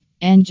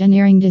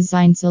Engineering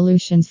design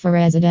solutions for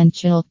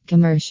residential,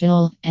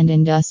 commercial, and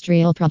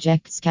industrial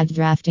projects. CAD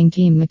Drafting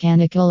Team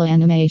Mechanical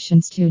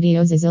Animation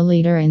Studios is a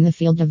leader in the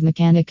field of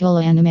mechanical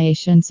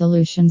animation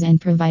solutions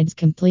and provides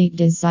complete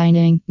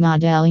designing,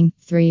 modeling,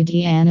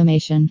 3D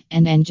animation,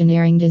 and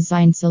engineering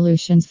design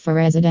solutions for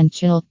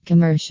residential,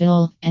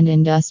 commercial, and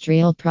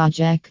industrial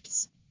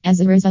projects. As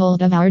a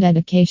result of our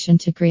dedication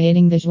to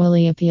creating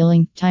visually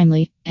appealing,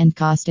 timely, and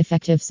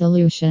cost-effective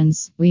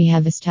solutions, we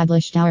have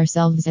established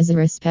ourselves as a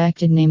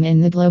respected name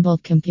in the global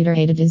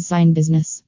computer-aided design business.